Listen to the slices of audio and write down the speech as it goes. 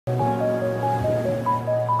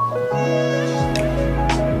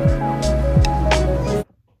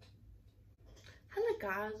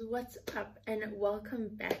What's up and welcome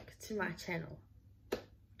back to my channel.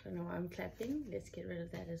 Don't know why I'm clapping. Let's get rid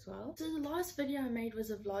of that as well. So the last video I made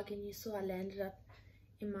was a vlog and you saw I landed up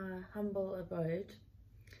in my humble abode.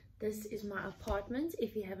 This is my apartment.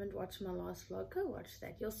 If you haven't watched my last vlog, go watch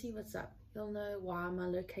that. You'll see what's up. You'll know why my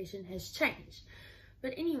location has changed.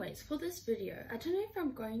 But anyways, for this video, I don't know if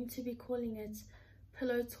I'm going to be calling it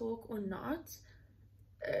pillow talk or not.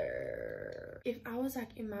 If I was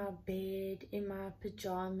like in my bed, in my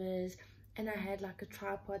pajamas, and I had like a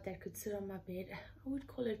tripod that could sit on my bed, I would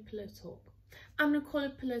call it pillow talk. I'm gonna call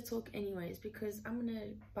it pillow talk anyways because I'm gonna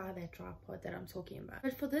buy that tripod that I'm talking about.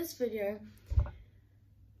 But for this video,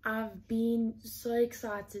 I've been so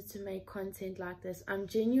excited to make content like this. I'm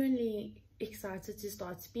genuinely excited to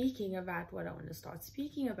start speaking about what I want to start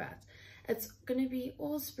speaking about. It's gonna be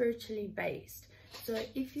all spiritually based. So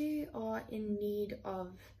if you are in need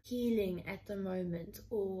of healing at the moment,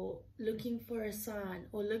 or looking for a sign,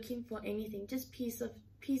 or looking for anything, just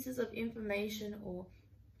pieces of information, or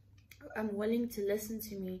I'm willing to listen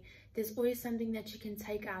to me, there's always something that you can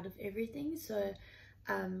take out of everything. So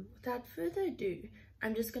without further ado,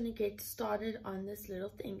 I'm just going to get started on this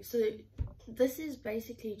little thing. So this is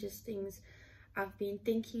basically just things I've been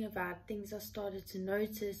thinking about, things I started to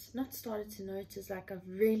notice, not started to notice, like I've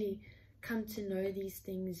really come to know these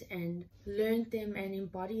things and learn them and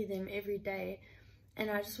embody them every day,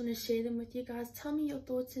 and I just want to share them with you guys. Tell me your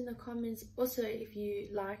thoughts in the comments. Also, if you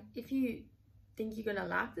think you're gonna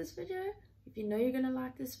like this video, if you know you're gonna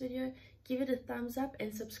like this video, give it a thumbs up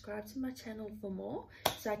and subscribe to my channel for more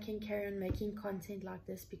so I can carry on making content like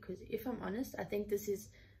this, because if I'm honest, I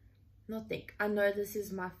know this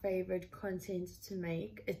is my favorite content to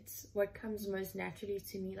make. It's what comes most naturally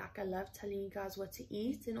to me. Like, I love telling you guys what to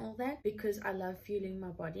eat and all that because I love fueling my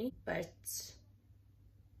body, but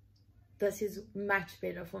this is much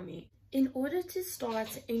better for me. In order to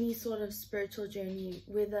start any sort of spiritual journey,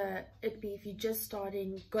 whether it be if you're just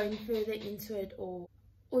starting, going further into it, or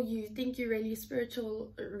you think you're really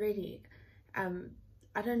spiritual already,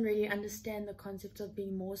 I don't really understand the concept of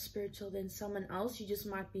being more spiritual than someone else. You just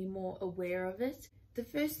might be more aware of it. The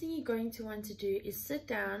first thing you're going to want to do is sit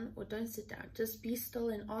down, or don't sit down, just be still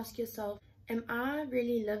and ask yourself, am I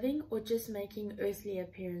really living or just making earthly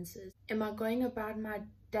appearances? Am I going about my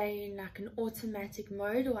day in like an automatic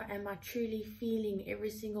mode, or am I truly feeling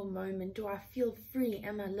every single moment? Do I feel free?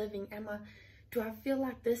 Am I living? Do I feel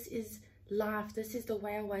like this is life? This is the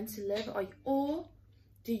way I want to live? Or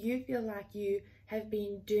do you feel like you have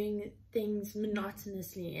been doing things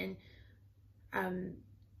monotonously and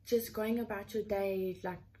just going about your day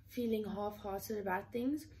like feeling half-hearted about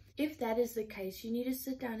things? If that is the case, you need to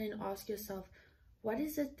sit down and ask yourself, what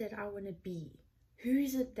is it that I want to be? Who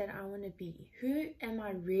is it that I want to be? Who am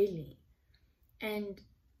I really? And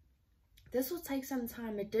this will take some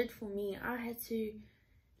time. It did for me. I had to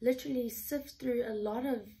literally sift through a lot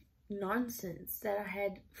of nonsense that I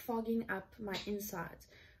had fogging up my insides.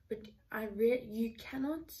 But I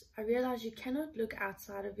realized you cannot look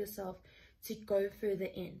outside of yourself to go further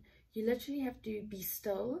in. You literally have to be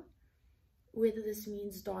still, whether this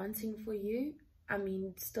means dancing for you,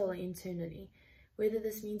 still internally, whether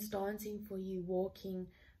this means dancing for you, walking,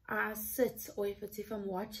 I sit, or if I'm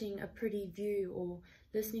watching a pretty view or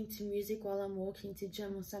listening to music while I'm walking to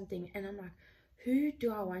gym or something, and I'm like, who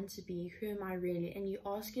do I want to be? Who am I really? And you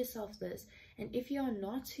ask yourself this, and if you are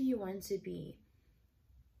not who you want to be,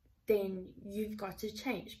 then you've got to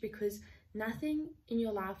change, because nothing in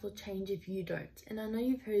your life will change if you don't. And I know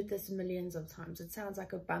you've heard this millions of times. It sounds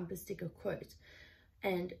like a bumper sticker quote,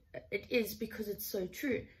 and it is, because it's so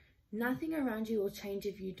true. Nothing around you will change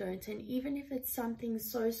if you don't. And even if it's something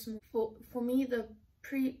so small, for me, the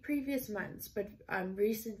previous months, but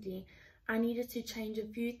recently, I needed to change a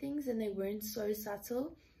few things and they weren't so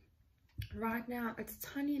subtle. Right now, it's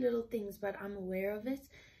tiny little things, but I'm aware of it.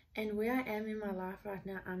 And where I am in my life right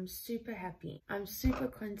now, I'm super happy. I'm super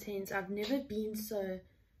content. I've never been so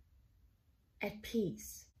at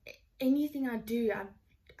peace. Anything I do,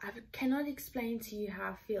 I cannot explain to you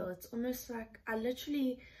how I feel. It's almost like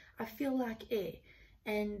I feel like air.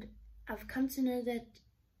 And I've come to know that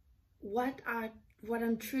what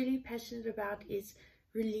I'm truly passionate about is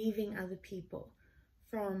relieving other people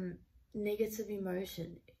from negative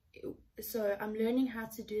emotion. So I'm learning how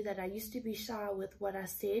to do that. I used to be shy with what I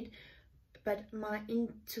said, but my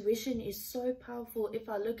intuition is so powerful. If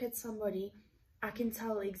I look at somebody, I can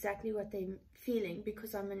tell exactly what they're feeling,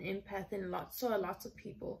 because I'm an empath in lots of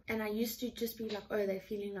people. And I used to just be like, oh, they're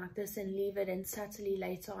feeling like this, and leave it, and subtly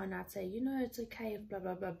later on I'd say, you know, it's okay if blah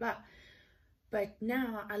blah blah blah. But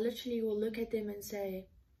now I literally will look at them and say,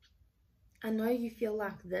 I know you feel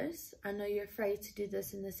like this. I know you're afraid to do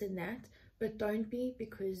this and this and that, but don't be,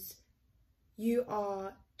 because you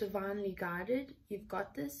are divinely guided. You've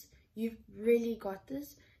got this. You've really got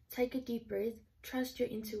this. Take a deep breath. Trust your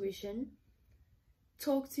intuition.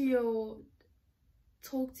 Talk to your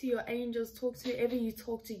angels. Talk to whoever you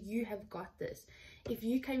talk to. You have got this. If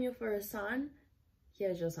you came here for a sign,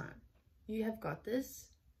 here's your sign. You have got this.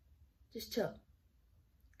 Just chill.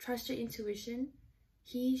 Trust your intuition.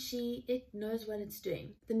 He, she, it knows what it's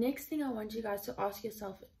doing. The next thing I want you guys to ask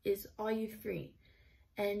yourself is, are you free?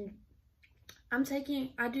 And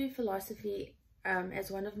I do philosophy as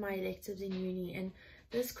one of my electives in uni, and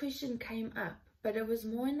this question came up, but it was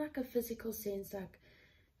more in like a physical sense,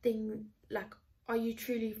 like are you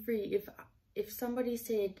truly free? If somebody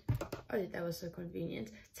said, oh, that was so convenient,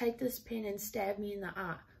 take this pen and stab me in the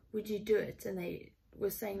eye, would you do it? And they were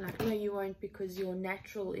saying like, no, you won't, because your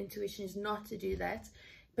natural intuition is not to do that.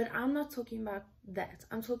 But I'm not talking about that.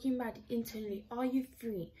 I'm talking about internally. Are you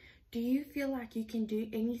free? Do you feel like you can do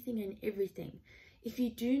anything and everything? If you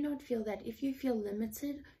do not feel that, if you feel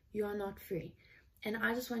limited, you are not free. And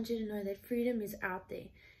I just want you to know that freedom is out there.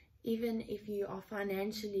 Even if you are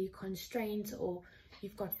financially constrained, or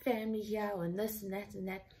you've got family here, and this and that and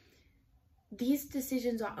that, these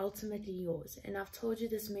decisions are ultimately yours. And I've told you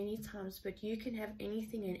this many times, but you can have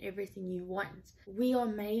anything and everything you want. We are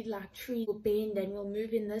made like trees. We'll bend and we'll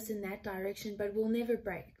move in this and that direction, but we'll never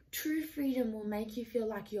break. True freedom will make you feel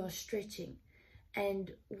like you are stretching.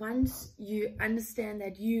 And once you understand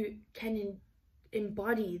that you can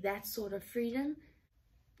embody that sort of freedom,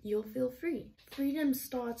 you'll feel free. Freedom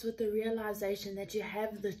starts with the realization that you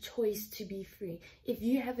have the choice to be free. If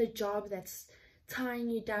you have a job that's tying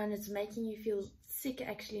you down, it's making you feel sick,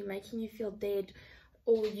 actually making you feel dead,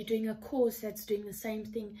 or you're doing a course that's doing the same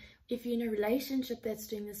thing, if you're in a relationship that's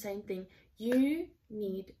doing the same thing, you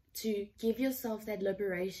need to give yourself that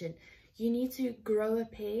liberation. You need to grow a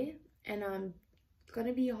pair. And I'm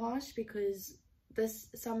gonna be harsh, because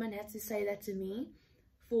someone had to say that to me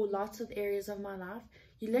for lots of areas of my life.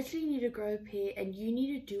 You literally need to grow a pair, and you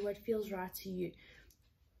need to do what feels right to you.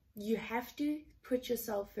 You have to put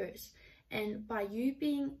yourself first. And by you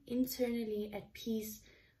being internally at peace,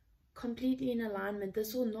 completely in alignment,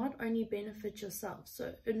 this will not only benefit yourself.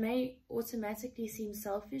 So it may automatically seem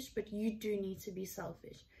selfish, but you do need to be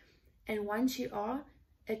selfish. And once you are,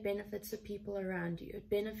 it benefits the people around you. It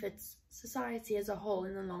benefits society as a whole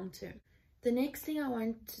in the long term. The next thing I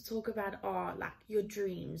want to talk about are like your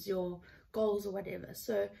dreams, your goals, or whatever.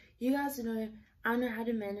 So you guys know, I know how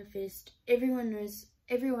to manifest. Everyone knows,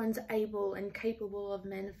 everyone's able and capable of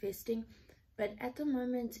manifesting. But at the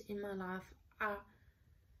moment in my life,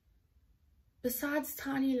 besides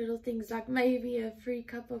tiny little things like maybe a free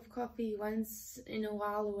cup of coffee once in a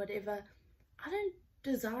while or whatever, I don't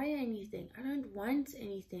desire anything. I don't want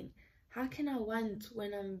anything. How can I want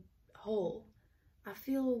when I'm whole? I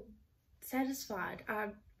feel satisfied. I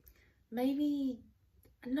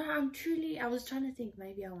was trying to think,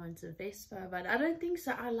 maybe I want a Vespa, but I don't think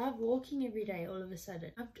so. I love walking every day all of a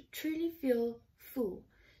sudden. I truly feel full.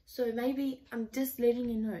 So maybe I'm just letting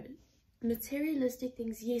you know, materialistic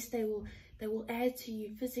things, yes, they will add to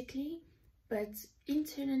you physically, but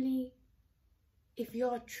internally, if you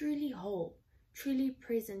are truly whole, truly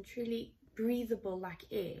present, truly breathable like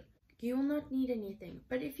air, you will not need anything.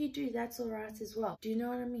 But if you do, that's all right as well. Do you know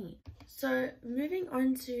what I mean? So moving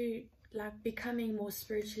on to like becoming more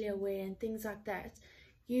spiritually aware and things like that,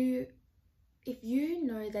 if you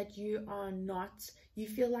know that you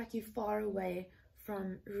feel like you're far away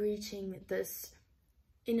from reaching this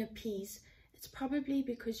inner peace, it's probably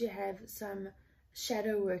because you have some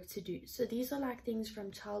shadow work to do. So these are like things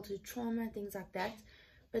from childhood trauma, things like that.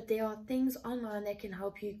 But there are things online that can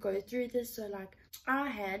help you go through this. So like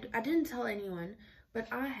I didn't tell anyone, but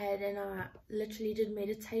and I literally did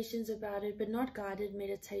meditations about it, but not guided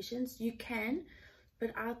meditations. You can,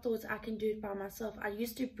 but I thought I can do it by myself. I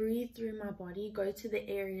used to breathe through my body, go to the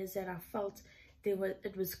areas that I felt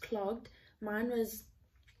it was clogged. Mine was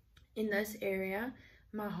in this area,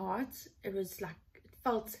 my heart, it was like,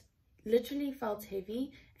 literally felt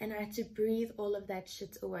heavy, and I had to breathe all of that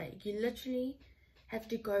shit away. You literally have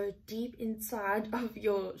to go deep inside of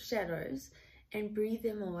your shadows and breathe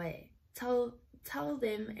them away. Tell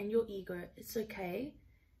them and your ego, it's okay,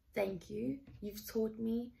 thank you, you've taught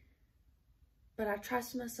me, but I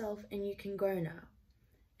trust myself and you can go now.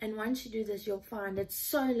 And once you do this, you'll find it's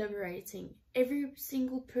so liberating. Every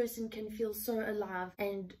single person can feel so alive,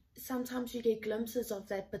 and sometimes you get glimpses of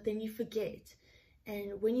that, but then you forget.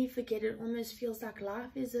 And when you forget, it almost feels like life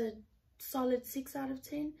is a solid 6 out of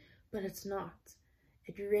 10, but it's not.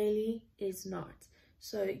 It really is not.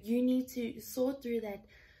 So you need to sort through that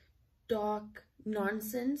dark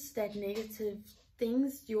nonsense, that negative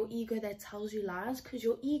things, your ego that tells you lies, because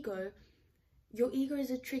your ego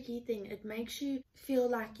is a tricky thing. It makes you feel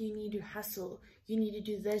like you need to hustle, you need to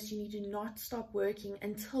do this, you need to not stop working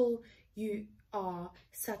until you are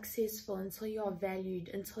successful, until you are valued,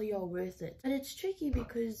 until you are worth it. But it's tricky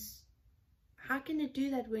because how can it do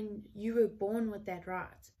that when you were born with that right?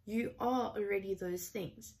 You are already those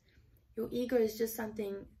things. Your ego is just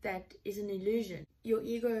something that is an illusion. Your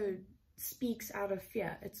ego speaks out of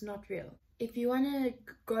fear. It's not real. If you want to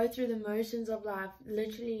go through the motions of life,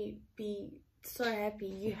 literally be so happy,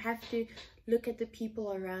 you have to look at the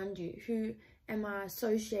people around you. Who am I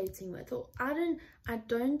associating with? Or I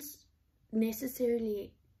don't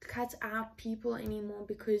necessarily cut out people anymore,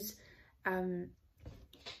 because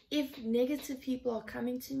if negative people are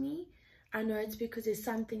coming to me, I know it's because there's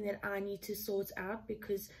something that I need to sort out,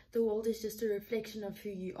 because the world is just a reflection of who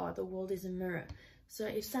you are. The world is a mirror. So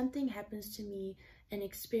if something happens to me, an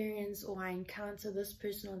experience, or I encounter this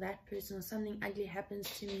person or that person, or something ugly happens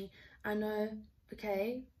to me, I know,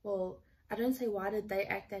 okay, well, I don't say why did they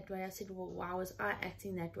act that way. I said, well, why was I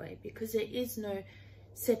acting that way? Because there is no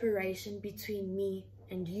separation between me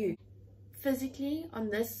and you. Physically, on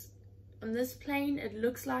this plane, it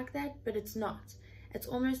looks like that, but it's not. It's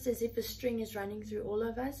almost as if a string is running through all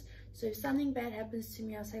of us. So if something bad happens to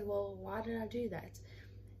me, I'll say, well, why did I do that?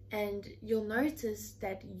 And you'll notice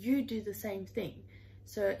that you do the same thing.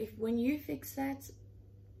 So when you fix that,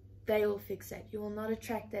 they will fix that. You will not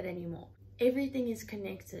attract that anymore. Everything is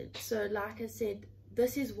connected. So like I said,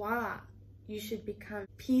 this is why you should become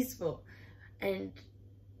peaceful and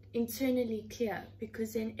internally clear,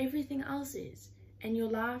 because then everything else is, and your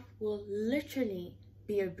life will literally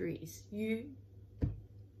be a breeze.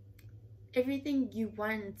 Everything you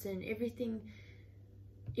want, and everything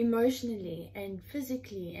emotionally and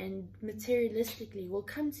physically and materialistically will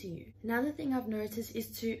come to you. Another thing I've noticed is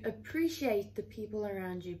to appreciate the people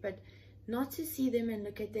around you, but not to see them and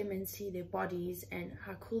look at them and see their bodies and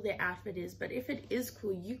how cool their outfit is. But if it is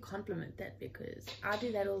cool, you compliment that, because I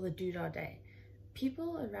do that all the doodah day.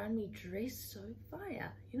 People around me dress so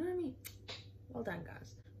fire, you know what I mean? Well done,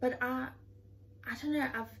 guys. But I don't know,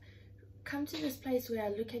 I've come to this place where I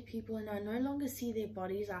look at people and I no longer see their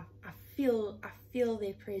bodies. I feel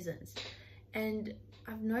their presence. And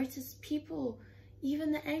I've noticed people,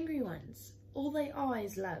 even the angry ones, all they are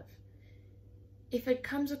is love. If it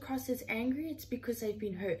comes across as angry, it's because they've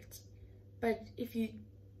been hurt. But if you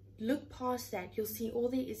look past that, you'll see all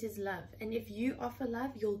there is love. And if you offer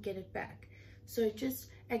love, you'll get it back. So just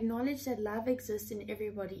acknowledge that love exists in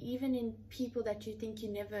everybody, even in people that you think you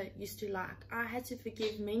never used to like. I had to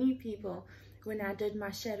forgive many people when I did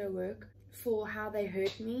my shadow work for how they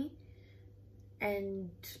hurt me,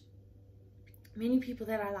 and many people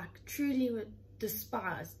that I like truly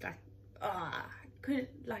despised, like,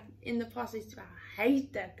 like in the past, I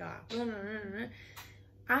hate that guy.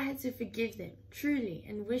 I had to forgive them truly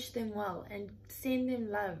and wish them well and send them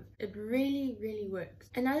love. It really, really works.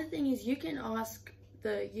 Another thing is, you can ask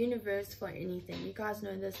the universe for anything. You guys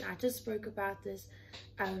know this. I just spoke about this.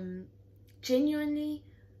 Genuinely,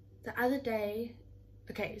 the other day,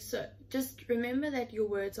 okay, so just remember that your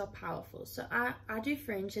words are powerful. So I do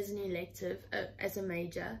French as an elective, as a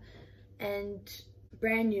major, and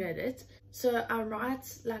brand new at it. So I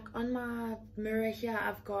write, like on my mirror here,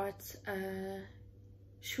 I've got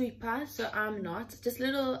je suis pas, so I'm not, just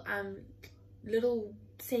little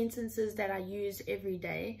sentences that I use every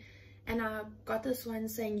day. And I got this one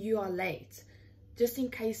saying you are late, just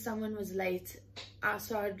in case someone was late.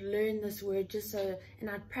 So I'd learn this word just so,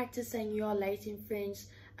 and I'd practice saying you are late in French.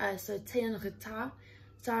 So t'es en retard.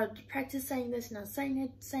 So I'd practice saying this, and I was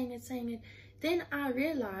saying it. Then I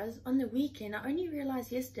realized on the weekend, I only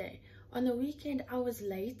realized yesterday, on the weekend I was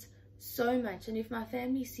late so much. And if my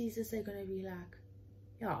family sees this, they're gonna be like,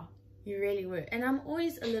 yeah, you really were. And I'm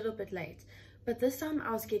always a little bit late, but this time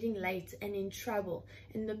I was getting late and in trouble,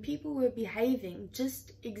 and the people were behaving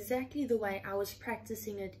just exactly the way I was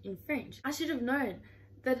practicing it in French. I should have known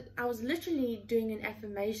that I was literally doing an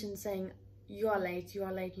affirmation saying you are late, you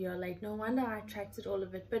are late, you are late. No wonder I attracted all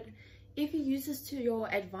of it. But if you use this to your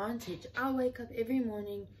advantage, I wake up every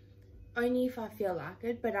morning only if I feel like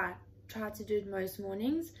it, but I try to do it most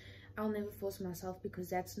mornings. I'll never force myself, because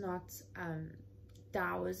that's not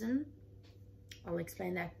Taoism. I'll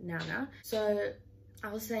explain that now. So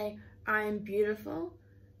I'll say, I am beautiful,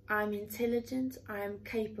 I'm intelligent, I am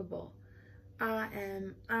capable, I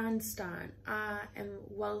am Einstein, I am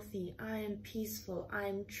wealthy, I am peaceful, I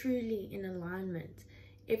am truly in alignment.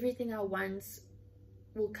 Everything I want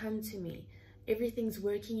will come to me. everything's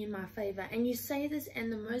working in my favor. And you say this,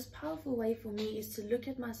 and the most powerful way for me is to look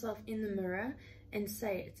at myself in the mirror and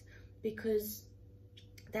say it, because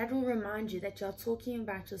that will remind you that you're talking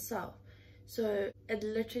about yourself. So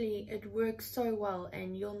it works so well,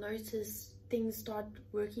 and you'll notice things start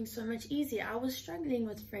working so much easier. I was struggling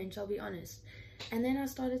with French, I'll be honest, and then I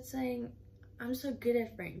started saying, I'm so good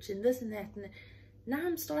at French and this and that, and now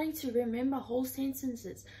I'm starting to remember whole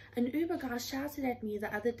sentences. An Uber guy shouted at me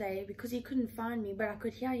the other day because he couldn't find me, but I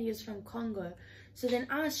could hear he was from Congo. So then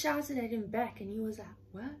I shouted at him back, and he was like,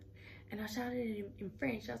 what? And I shouted at him in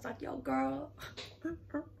French. I was like, yo girl.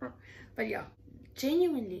 But yeah,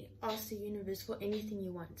 genuinely ask the universe for anything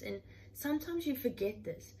you want. And sometimes you forget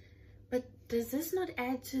this, but does this not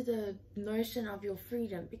add to the notion of your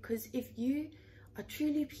freedom? Because if you are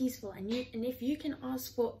truly peaceful, and if you can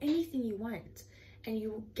ask for anything you want, and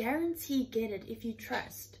you guarantee get it if you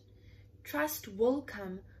trust will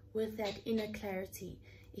come with that inner clarity.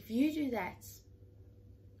 If you do that,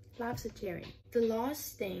 life's a cherry. The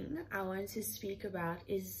last thing I want to speak about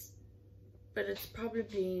is, but it's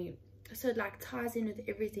probably, so it like ties in with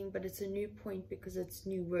everything, but it's a new point because it's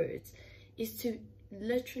new words, is to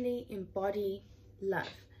literally embody love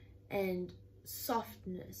and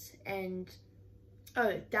softness and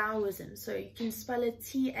Taoism. So you can spell it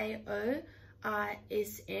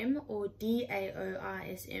Taoism or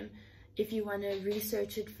Daoism if you want to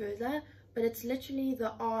research it further, but it's literally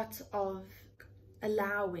the art of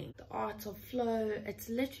allowing, the art of flow. It's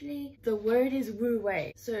literally, the word is Wu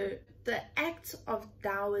Wei. So the act of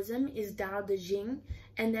Taoism is Tao Te Ching,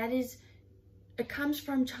 and that is, it comes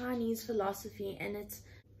from Chinese philosophy, and it's,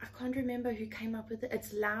 I can't remember who came up with it.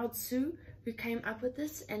 It's Lao Tzu who came up with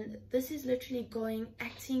this, and this is literally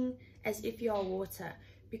acting as if you are water,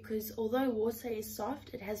 because although water is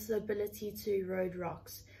soft, it has the ability to erode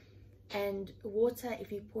rocks. And water,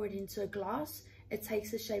 if you pour it into a glass, it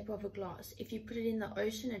takes the shape of a glass. If you put it in the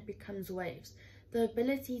ocean, it becomes waves. The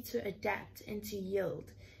ability to adapt and to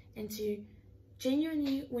yield, and to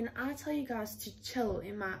genuinely, when I tell you guys to chill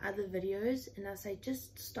in my other videos and I say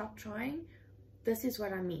just stop trying, this is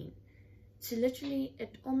what I mean. To literally,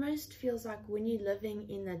 it almost feels like when you're living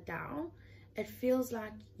in the Tao, it feels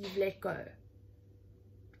like you've let go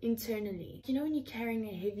internally. You know when you're carrying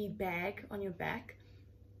a heavy bag on your back,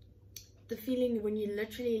 the feeling when you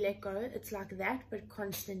literally let go, it's like that, but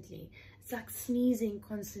constantly. It's like sneezing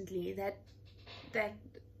constantly, that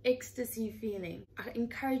ecstasy feeling. I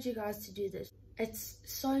encourage you guys to do this. It's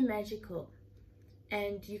so magical,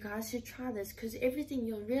 and you guys should try this, because everything,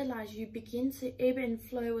 you'll realize you begin to ebb and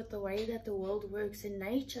flow with the way that the world works. In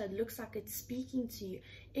nature, it looks like it's speaking to you.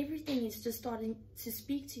 Everything is just starting to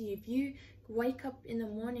speak to you. If you wake up in the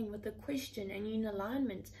morning with a question and you're in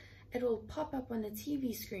alignment, it will pop up on the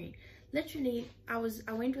TV screen. Literally, I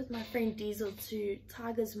went with my friend Diesel to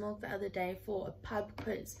Tiger's Milk the other day for a pub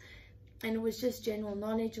quiz, and it was just general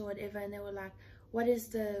knowledge or whatever, and they were like, what is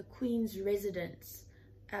the Queen's residence,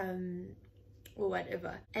 or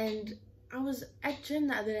whatever. And I was at gym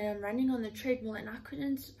the other day, I'm running on the treadmill, and I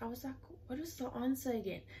was like, what was the answer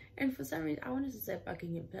again? And for some reason I wanted to say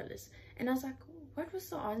Buckingham Palace, and I was like, what was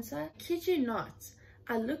the answer? Kid you not,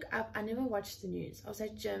 I look up, I never watched the news, I was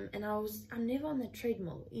at gym, and I'm never on the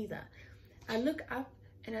treadmill either. I look up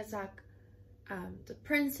and it's like, the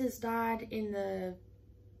prince has died in the,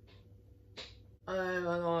 oh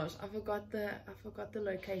my gosh, I forgot the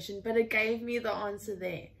location, but it gave me the answer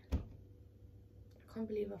there. I can't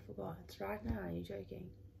believe I forgot. It's right now. Are you joking?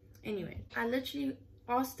 Anyway, I literally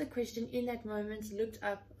asked the question in that moment, looked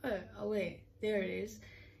up, oh where, there it is,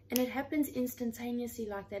 and it happens instantaneously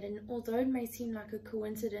like that. And although it may seem like a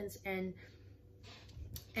coincidence and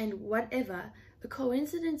whatever, a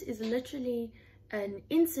coincidence is literally an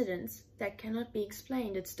incident that cannot be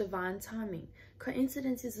explained. It's divine timing.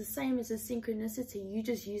 Coincidence is the same as a synchronicity, you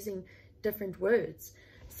just using different words.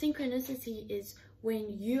 Synchronicity is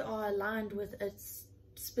when you are aligned with a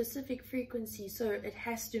specific frequency, so it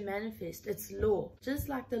has to manifest. It's law. Just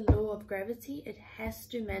like the law of gravity, it has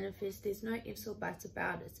to manifest. There's no ifs or buts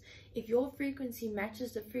about it. If your frequency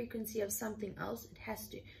matches the frequency of something else, it has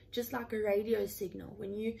to. Just like a radio signal,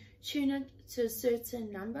 when you tune it to a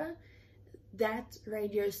certain number, that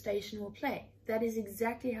radio station will play. That is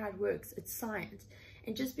exactly how it works. It's science.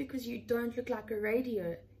 And just because you don't look like a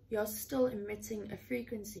radio, you're still emitting a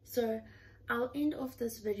frequency. So I'll end off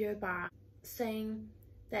this video by saying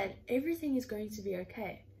that everything is going to be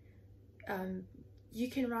okay. You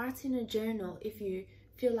can write in a journal if you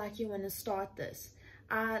feel like you want to start this.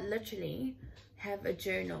 I literally have a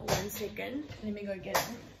journal. 1 second, let me go get it.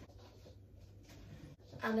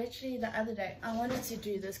 I literally, the other day, I wanted to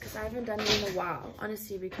do this because I haven't done it in a while,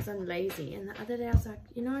 honestly, because I'm lazy. And the other day I was like,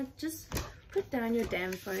 you know, just put down your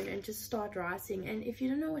damn phone and just start writing. And if you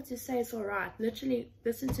don't know what to say, it's all right. Literally,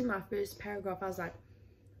 listen to my first paragraph. I was like,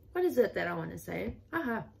 what is it that I want to say?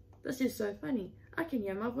 Aha, this is so funny. I can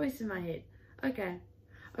hear my voice in my head. Okay.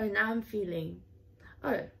 Oh, now I'm feeling.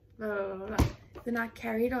 Oh, blah, blah, blah, blah. Then I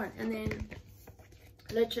carried on. And then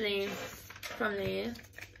literally from there,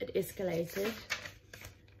 it escalated.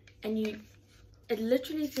 And it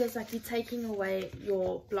literally feels like you're taking away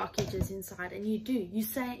your blockages inside. And you do. You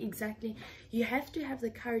say exactly. You have to have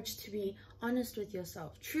the courage to be honest with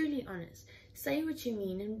yourself. Truly honest. Say what you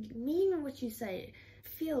mean and mean what you say.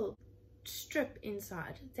 Feel, strip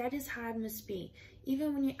inside. That is how it must be.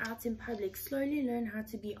 Even when you're out in public, slowly learn how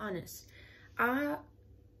to be honest. While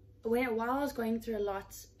I was going through a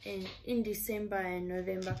lot in December and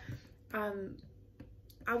November,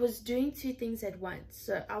 I was doing two things at once.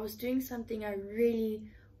 So I was doing something I really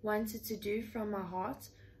wanted to do from my heart,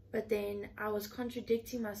 but then I was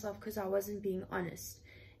contradicting myself because I wasn't being honest.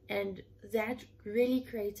 And that really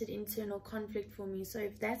created internal conflict for me. So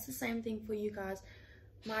if that's the same thing for you guys,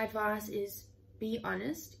 my advice is be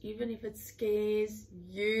honest. Even if it scares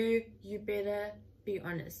you, you better be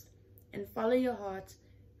honest. And follow your heart.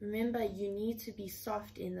 Remember, you need to be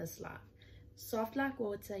soft in this life. Soft like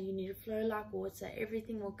water, you need to flow like water.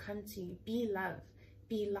 Everything will come to you. Be love,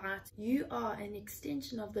 be light. You are an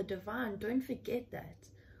extension of the divine. Don't forget that,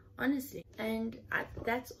 honestly. And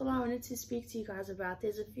that's all I wanted to speak to you guys about.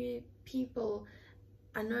 There's a few people,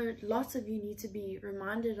 I know lots of you need to be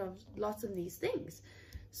reminded of lots of these things.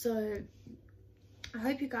 So I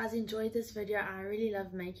hope you guys enjoyed this video. I really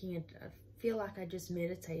love making it. I feel like I just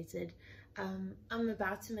meditated. I'm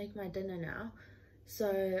about to make my dinner now.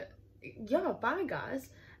 So yeah, bye guys.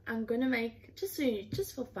 I'm gonna make,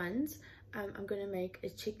 just for funs, I'm gonna make a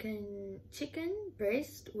chicken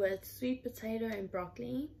breast with sweet potato and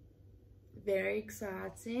broccoli. Very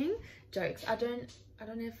exciting. Jokes. I don't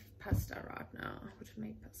have pasta right now. I would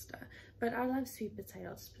make pasta, but I love sweet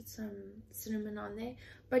potatoes. Put some cinnamon on there.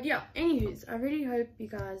 But yeah, anyways, I really hope you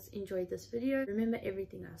guys enjoyed this video. Remember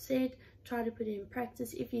everything I said. Try to put it in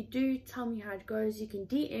practice. If you do, tell me how it goes. You can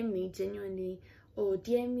DM me genuinely, or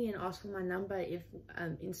DM me and ask for my number if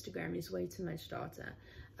Instagram is way too much data.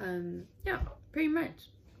 Yeah, pretty much.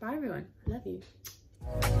 Bye everyone. I love you.